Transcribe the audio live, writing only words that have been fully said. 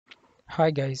Hi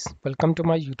guys, welcome to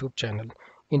my YouTube channel.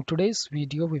 In today's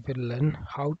video, we will learn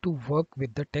how to work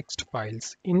with the text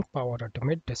files in Power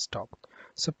Automate Desktop.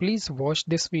 So please watch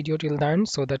this video till the end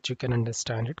so that you can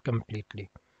understand it completely.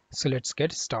 So let's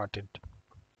get started.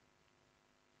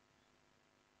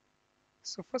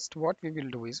 So first what we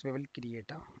will do is we will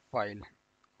create a file.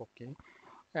 Okay.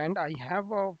 And I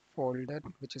have a folder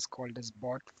which is called as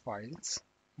bot_files,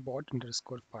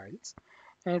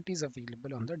 and it is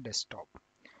available on the desktop.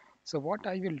 So what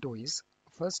I will do is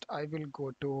first I will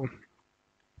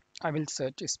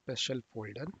search a special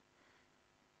folder,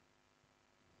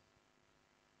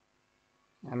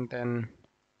 and then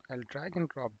I'll drag and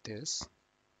drop this.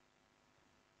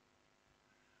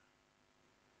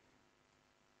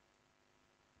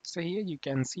 So here you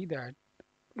can see that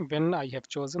when I have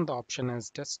chosen the option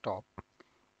as desktop,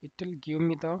 it will give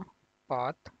me the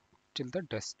path till the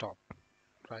desktop,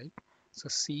 right? So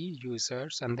C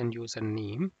users and then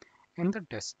username and the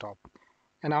desktop.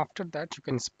 And after that, you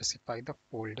can specify the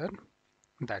folder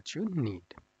that you need,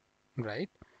 right?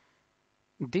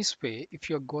 This way, if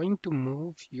you're going to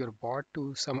move your bot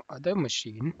to some other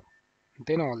machine,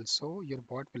 then also your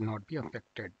bot will not be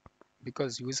affected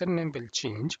because username will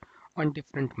change on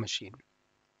different machine.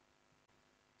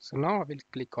 So now I will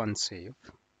click on save.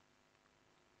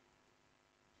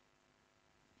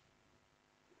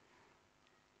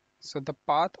 So the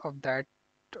path of that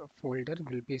folder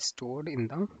will be stored in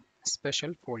the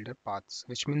special folder paths,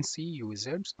 which means C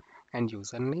users and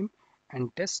username,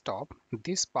 and desktop.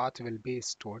 This path will be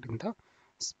stored in the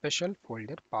special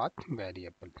folder path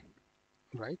variable,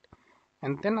 right?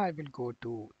 And then I will go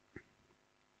to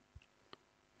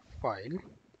file,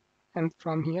 and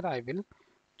from here I will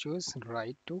choose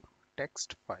write to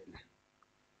text file.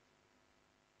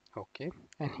 Okay,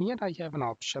 and here I have an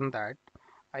option that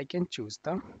I can choose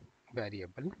the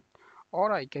variable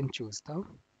or I can choose the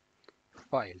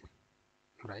file,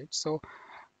 right? So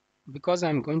because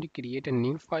I'm going to create a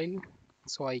new file,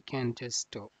 so I can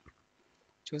just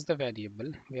choose the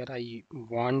variable where I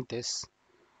want this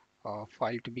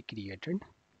file to be created,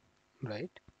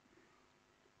 right?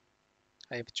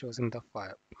 I have chosen the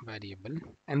file variable,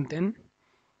 and then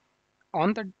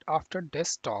on the after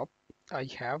desktop I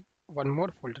have one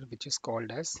more folder which is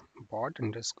called as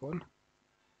bot_files,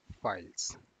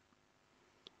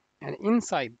 and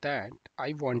inside that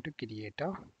I want to create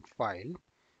a file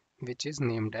which is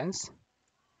named as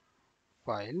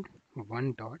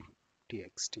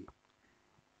file1.txt,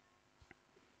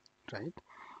 right?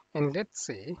 And let's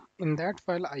say in that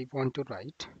file I want to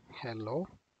write hello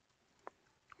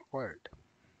world.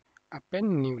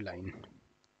 Append new line.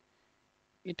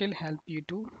 It will help you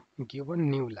to give a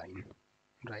new line,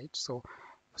 right? So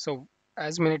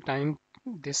as many times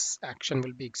this action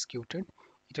will be executed,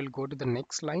 it will go to the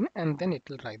next line and then it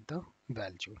will write the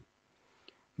value.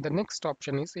 The next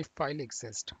option is if file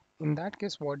exists. In that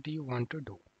case, what do you want to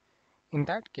do? In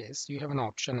that case, you have an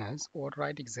option as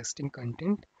overwrite existing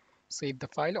content. So if the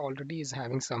file already is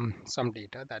having some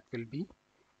data, that will be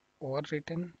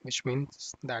overwritten, which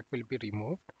means that will be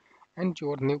removed and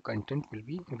your new content will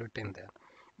be written there.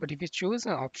 But if you choose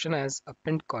an option as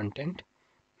append content,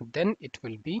 then it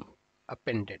will be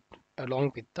appended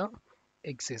along with the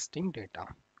existing data,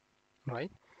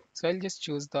 right? So I'll just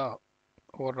choose the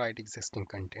override existing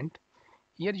content.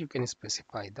 Here you can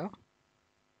specify the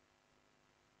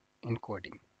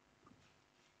encoding,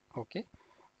 okay?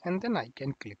 And then I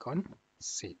can click on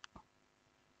save.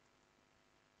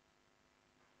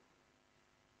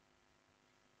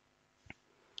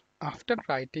 After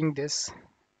writing this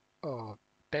uh,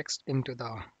 text into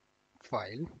the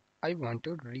file, I want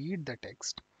to read the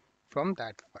text from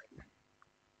that file.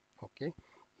 Okay,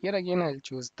 here again I'll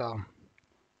choose the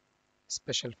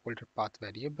special folder path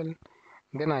variable.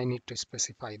 Then I need to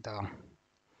specify the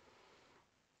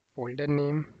folder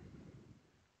name,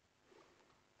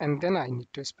 and then I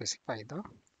need to specify the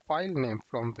file name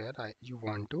from where you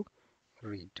want to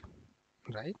read,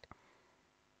 right?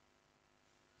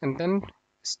 And then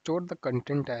store the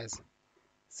content as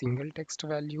single text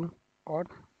value or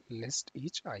list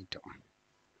each item.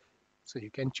 So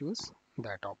you can choose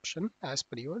that option as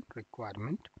per your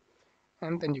requirement,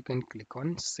 and then you can click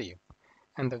on save,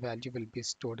 and the value will be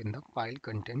stored in the file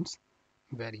contents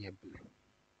variable.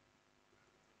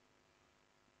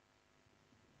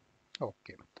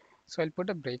 Okay, so I'll put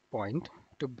a breakpoint.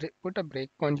 To put a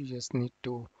breakpoint, you just need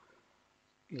to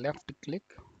left click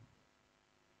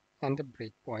and the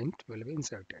breakpoint will be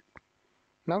inserted.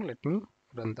 Now let me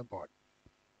run the bot.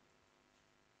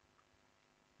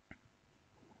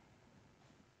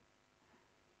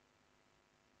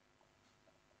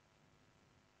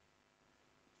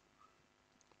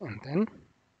 And then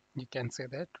You can say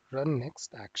that run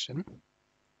next action,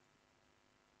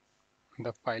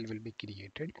 the file will be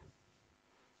created,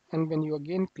 and when you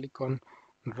again click on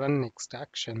run next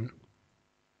action,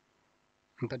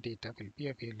 the data will be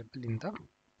available in the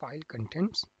file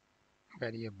contents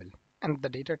variable, and the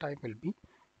data type will be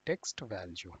text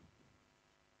value.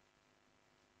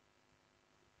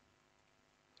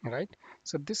 Right?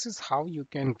 So this is how you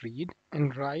can read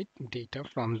and write data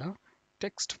from the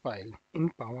text file in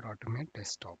Power Automate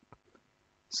Desktop.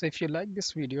 So if you like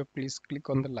this video, please click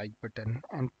on the like button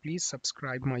and please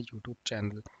subscribe my YouTube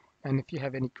channel. And if you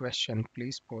have any question,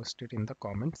 please post it in the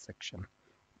comment section.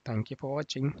 Thank you for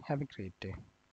watching. Have a great day.